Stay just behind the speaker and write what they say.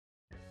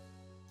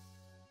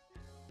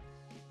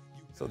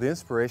So the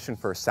inspiration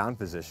for Sound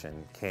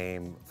Physician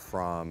came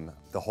from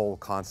the whole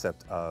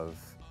concept of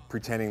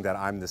pretending that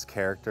I'm this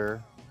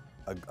character,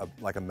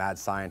 like a mad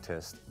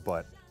scientist,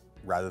 but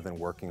rather than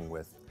working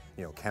with,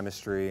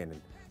 chemistry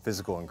and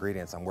physical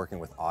ingredients, I'm working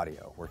with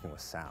audio, working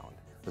with sound.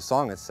 The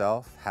song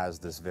itself has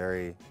this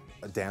very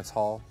dance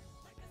hall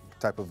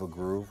type of a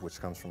groove,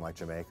 which comes from like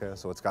Jamaica.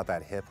 So it's got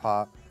that hip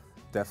hop,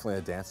 definitely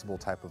a danceable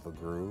type of a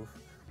groove,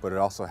 but it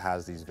also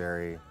has these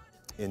very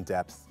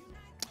in-depth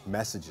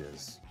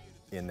messages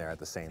in there at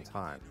the same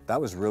time. That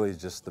was really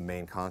just the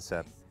main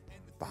concept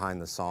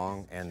behind the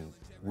song and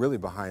really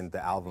behind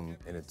the album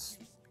in its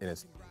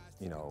as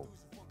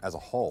a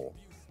whole,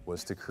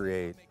 was to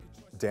create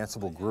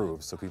danceable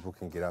grooves so people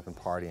can get up and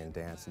party and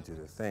dance and do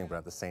their thing, but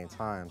at the same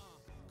time,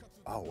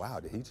 oh wow,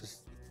 did did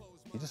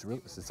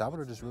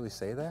Salvador just really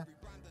say that?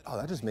 Oh,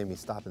 that just made me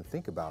stop and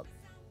think about,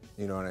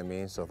 you know what I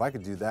mean? So if I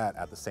could do that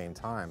at the same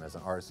time as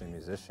an artist and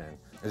musician,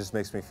 it just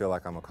makes me feel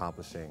like I'm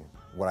accomplishing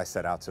what I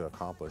set out to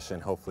accomplish,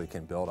 and hopefully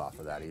can build off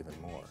of that even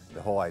more.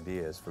 The whole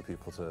idea is for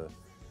people to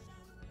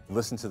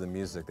listen to the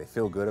music. They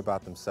feel good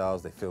about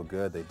themselves, they feel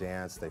good, they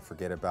dance, they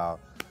forget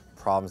about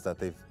problems that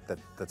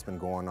that's been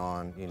going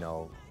on,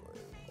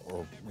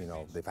 or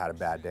they've had a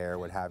bad day or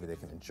what have you. They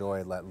can enjoy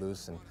it, let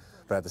loose,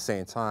 but at the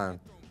same time,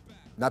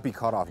 not be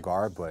caught off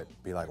guard, but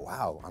be like,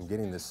 wow, I'm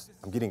getting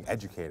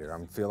educated.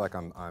 I feel like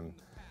I'm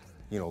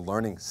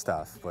learning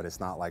stuff, but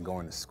it's not like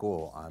going to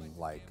school. I'm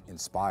like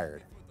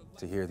inspired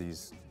to hear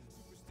these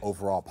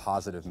overall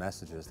positive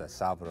messages that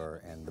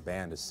Salvador and the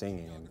band is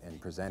singing and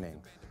presenting.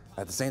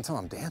 At the same time,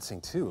 I'm dancing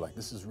too. Like,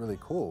 this is really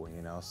cool,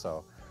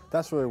 So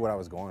that's really what I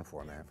was going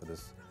for, man,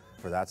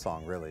 for that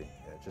song, really.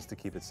 Yeah, just to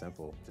keep it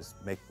simple. Just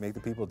make the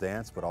people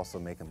dance, but also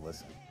make them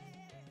listen.